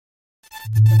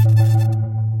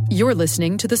You're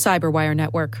listening to the CyberWire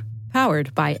Network,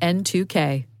 powered by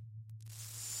N2K.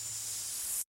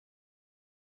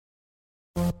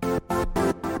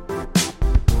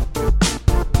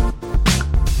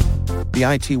 The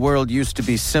IT world used to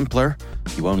be simpler.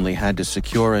 You only had to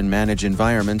secure and manage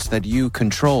environments that you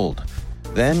controlled.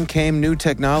 Then came new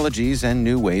technologies and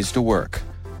new ways to work.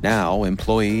 Now,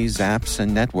 employees, apps,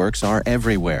 and networks are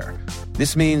everywhere.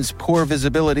 This means poor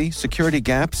visibility, security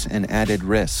gaps, and added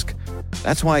risk.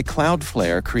 That's why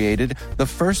Cloudflare created the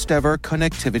first-ever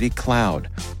connectivity cloud.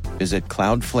 Visit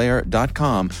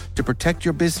cloudflare.com to protect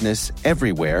your business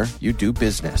everywhere you do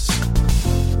business.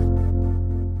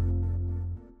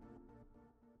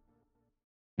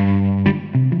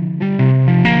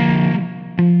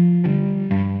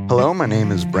 Hello, my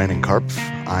name is Brandon Karpf.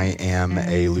 I am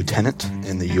a lieutenant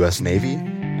in the US Navy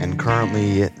and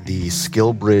currently the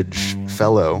Skillbridge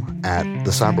Fellow at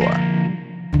the CyberWire.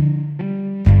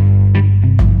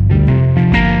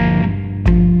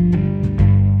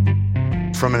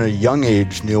 From a young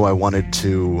age, knew I wanted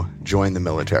to join the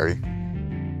military.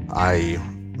 I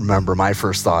remember my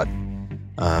first thought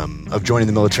of joining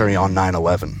the military on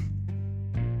 9/11.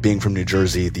 Being from New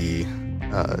Jersey, the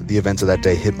events of that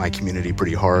day hit my community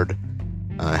pretty hard.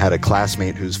 I had a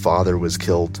classmate whose father was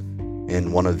killed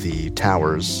in one of the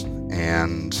towers,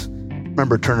 and I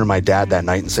remember turning to my dad that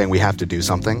night and saying, we have to do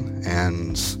something,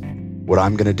 and what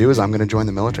I'm going to do is I'm going to join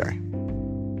the military.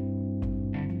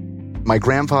 My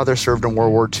grandfather served in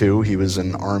World War II. He was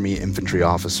an Army infantry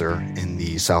officer in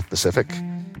the South Pacific,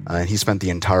 and he spent the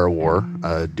entire war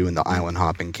doing the island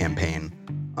hopping campaign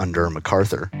under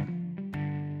MacArthur.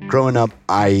 Growing up,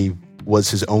 I was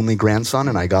his only grandson,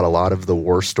 and I got a lot of the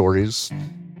war stories.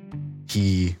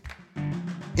 He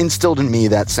instilled in me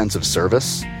that sense of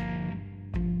service.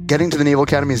 Getting to the Naval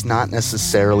Academy is not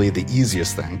necessarily the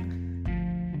easiest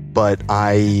thing, but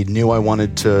I knew I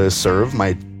wanted to serve.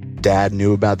 My dad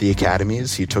knew about the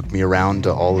academies. He took me around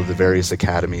to all of the various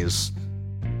academies.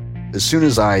 As soon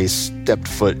as I stepped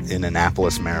foot in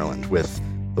Annapolis, Maryland, with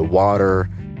the water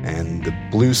and the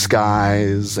blue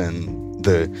skies and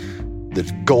the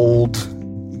gold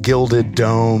gilded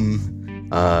dome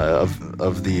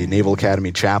of the Naval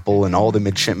Academy Chapel and all the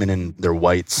midshipmen in their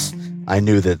whites, I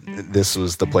knew that this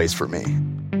was the place for me.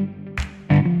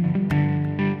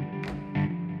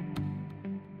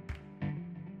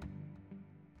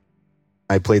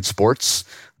 I played sports,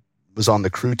 was on the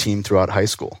crew team throughout high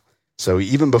school. So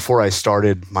even before I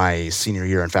started my senior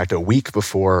year, in fact, a week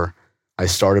before I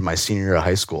started my senior year of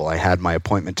high school, I had my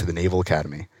appointment to the Naval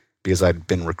Academy because I'd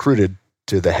been recruited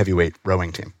to the heavyweight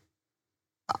rowing team.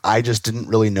 I just didn't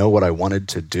really know what I wanted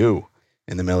to do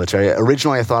in the military.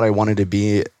 Originally, I thought I wanted to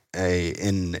be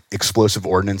in explosive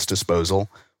ordnance disposal,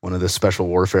 one of the special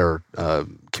warfare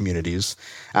communities.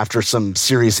 After some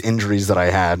serious injuries that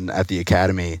I had at the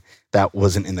academy, that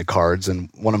wasn't in the cards. And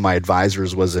one of my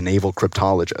advisors was a naval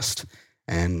cryptologist.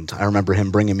 And I remember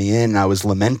him bringing me in, and I was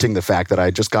lamenting the fact that I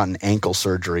had just gotten ankle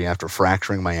surgery after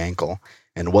fracturing my ankle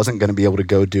and wasn't going to be able to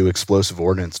go do explosive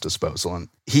ordnance disposal. And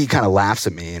he kind of laughs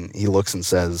at me, and he looks and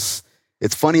says,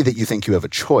 it's funny that you think you have a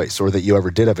choice, or that you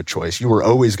ever did have a choice. You were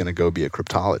always going to go be a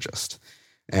cryptologist.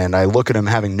 And I look at him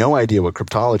having no idea what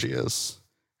cryptology is.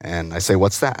 And I say,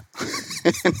 what's that?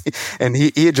 And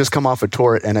he had just come off a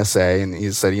tour at NSA, and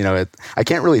he said, I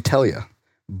can't really tell you,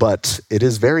 but it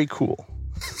is very cool.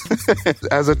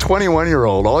 As a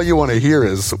 21-year-old, all you want to hear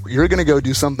is, you're going to go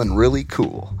do something really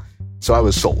cool. So I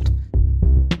was sold.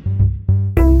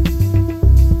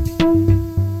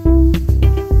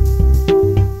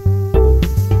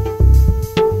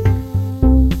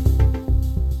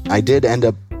 I did end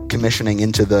up commissioning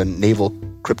into the naval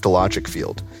cryptologic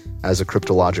field as a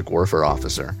cryptologic warfare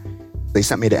officer. They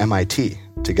sent me to MIT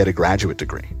to get a graduate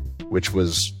degree, which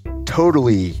was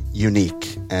totally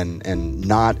unique and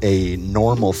not a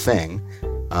normal thing.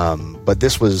 But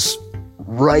this was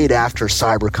right after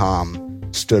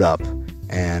Cybercom stood up,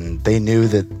 and they knew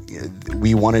that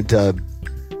we wanted to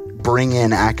bring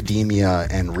in academia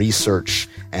and research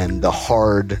and the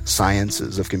hard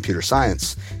sciences of computer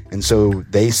science. And so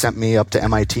they sent me up to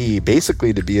MIT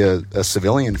basically to be a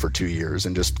civilian for 2 years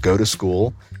and just go to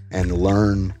school and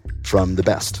learn from the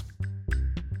best.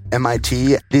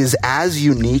 MIT is as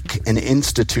unique an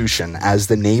institution as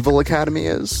the Naval Academy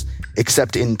is,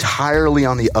 except entirely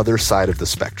on the other side of the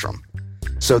spectrum.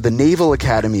 So the Naval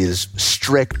Academy is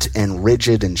strict and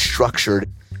rigid and structured.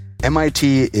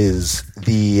 MIT is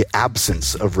the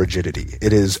absence of rigidity.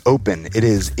 It is open, it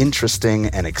is interesting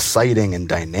and exciting and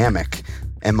dynamic.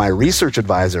 And my research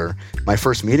advisor, my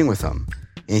first meeting with him,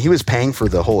 and he was paying for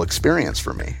the whole experience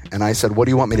for me. And I said, what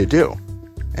do you want me to do?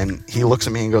 And he looks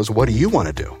at me and goes, what do you want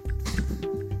to do?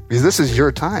 Because this is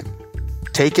your time.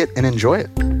 Take it and enjoy it.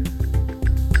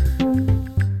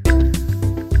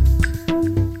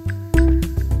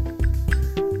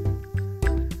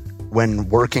 When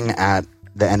working at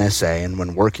the NSA and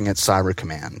when working at Cyber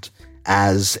Command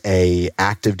as a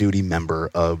active duty member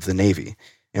of the Navy,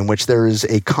 in which there is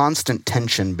a constant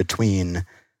tension between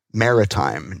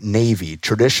maritime, Navy,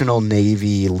 traditional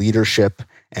Navy leadership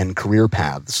and career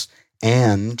paths,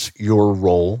 and your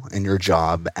role and your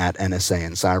job at NSA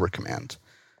and Cyber Command.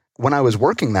 When I was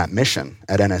working that mission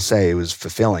at NSA, it was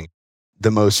fulfilling.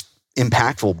 The most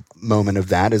impactful moment of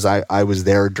that is I was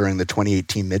there during the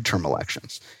 2018 midterm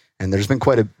elections. And there's been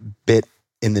quite a bit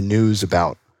in the news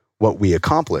about what we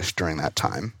accomplished during that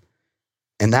time.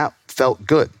 And that felt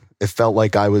good. It felt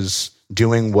like I was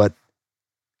doing what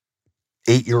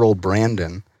 8-year-old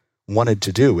Brandon wanted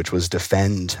to do, which was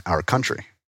defend our country.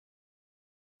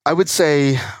 I would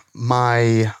say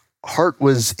my heart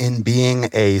was in being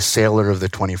a sailor of the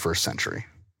 21st century,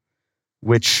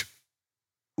 which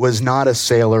was not a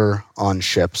sailor on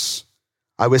ships.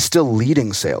 I was still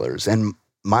leading sailors, and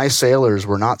my sailors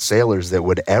were not sailors that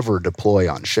would ever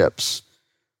deploy on ships,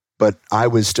 but I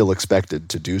was still expected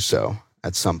to do so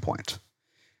at some point.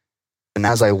 And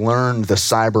as I learned the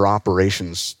cyber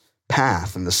operations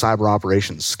path and the cyber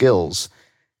operations skills,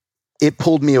 it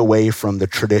pulled me away from the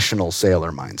traditional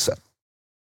sailor mindset.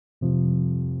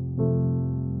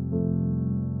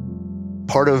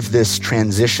 Part of this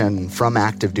transition from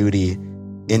active duty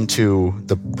into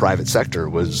the private sector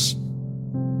was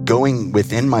going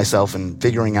within myself and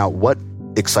figuring out what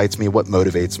excites me, what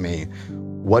motivates me,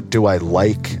 what do I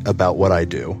like about what I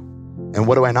do, and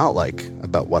what do I not like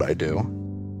about what I do.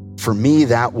 For me,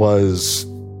 that was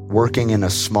working in a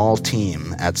small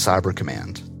team at Cyber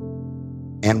Command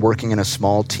and working in a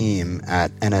small team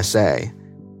at NSA.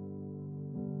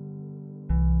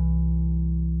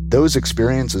 Those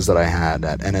experiences that I had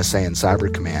at NSA and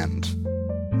Cyber Command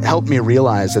helped me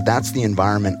realize that that's the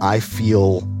environment I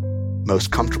feel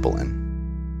most comfortable in.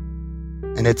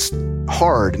 And it's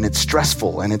hard and it's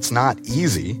stressful and it's not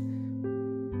easy,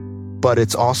 but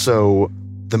it's also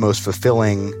the most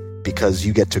fulfilling because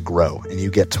you get to grow and you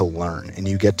get to learn and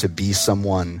you get to be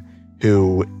someone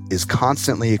who is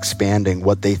constantly expanding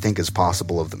what they think is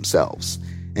possible of themselves.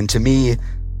 And to me,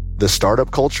 the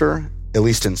startup culture, at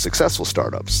least in successful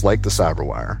startups like the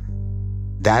CyberWire,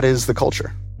 that is the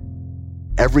culture.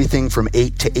 Everything from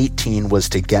 8 to 18 was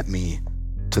to get me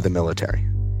to the military.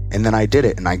 And then I did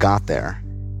it and I got there.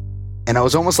 And I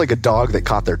was almost like a dog that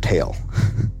caught their tail.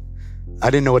 I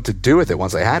didn't know what to do with it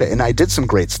once I had it. And I did some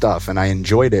great stuff and I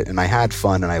enjoyed it and I had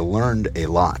fun and I learned a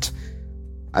lot.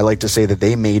 I like to say that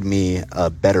they made me a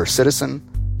better citizen.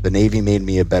 The Navy made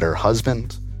me a better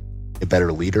husband, a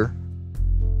better leader,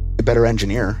 a better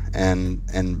engineer, and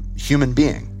human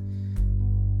being.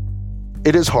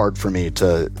 It is hard for me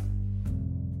to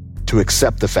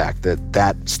accept the fact that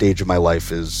that stage of my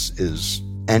life is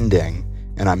ending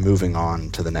and I'm moving on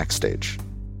to the next stage.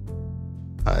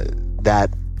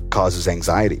 That causes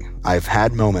anxiety. I've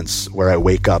had moments where I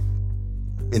wake up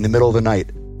in the middle of the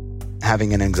night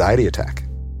having an anxiety attack.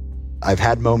 I've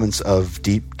had moments of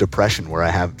deep depression where I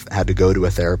have had to go to a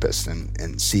therapist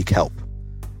and seek help.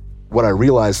 What I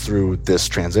realized through this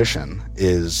transition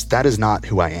is that is not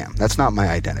who I am. That's not my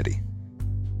identity.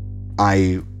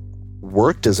 I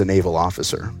worked as a naval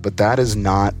officer, but that is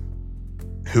not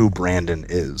who Brandon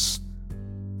is.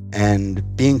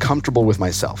 And being comfortable with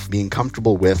myself, being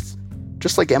comfortable with,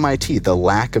 just like MIT, the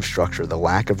lack of structure, the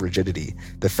lack of rigidity,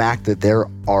 the fact that there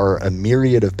are a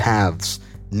myriad of paths,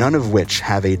 none of which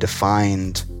have a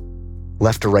defined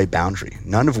left or right boundary,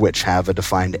 none of which have a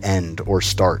defined end or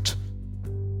start.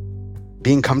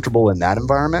 Being comfortable in that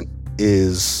environment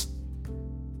is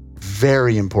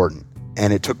very important.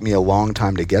 And it took me a long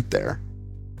time to get there.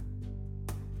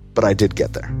 But I did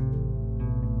get there.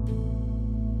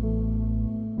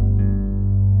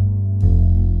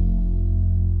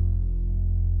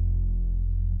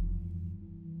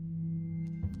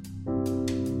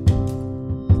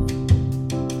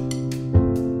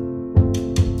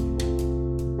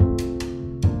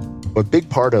 A big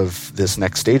part of this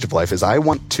next stage of life is I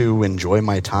want to enjoy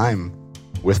my time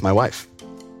with my wife,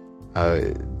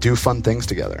 do fun things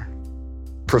together.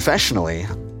 Professionally,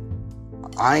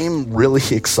 I'm really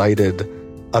excited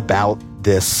about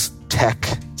this tech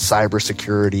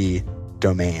cybersecurity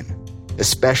domain,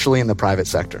 especially in the private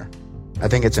sector. I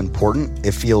think it's important.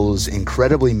 It feels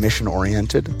incredibly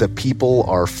mission-oriented. The people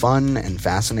are fun and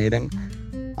fascinating.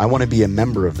 I want to be a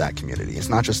member of that community. It's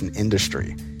not just an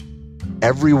industry.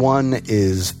 Everyone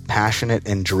is passionate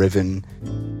and driven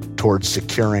towards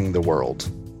securing the world.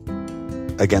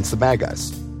 against the bad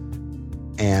guys.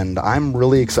 And I'm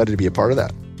really excited to be a part of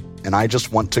that. And I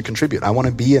just want to contribute. I want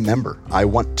to be a member. I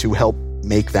want to help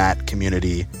make that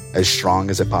community as strong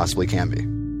as it possibly can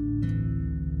be.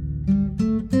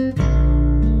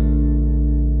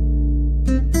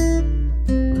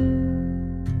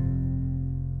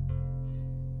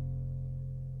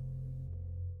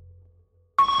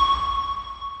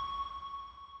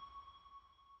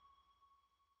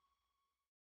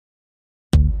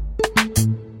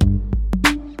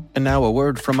 And now a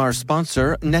word from our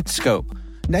sponsor, Netskope.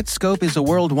 Netskope is a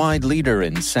worldwide leader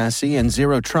in SASE and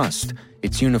Zero Trust.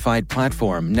 Its unified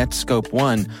platform, Netskope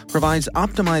One, provides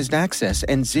optimized access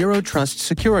and Zero Trust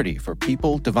security for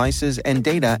people, devices, and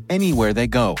data anywhere they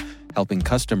go, helping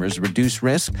customers reduce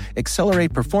risk,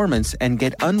 accelerate performance, and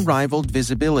get unrivaled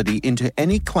visibility into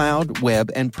any cloud,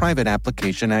 web, and private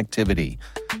application activity.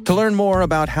 To learn more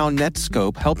about how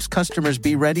Netskope helps customers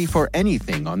be ready for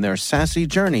anything on their SASE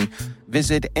journey,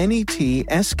 visit netskope.com.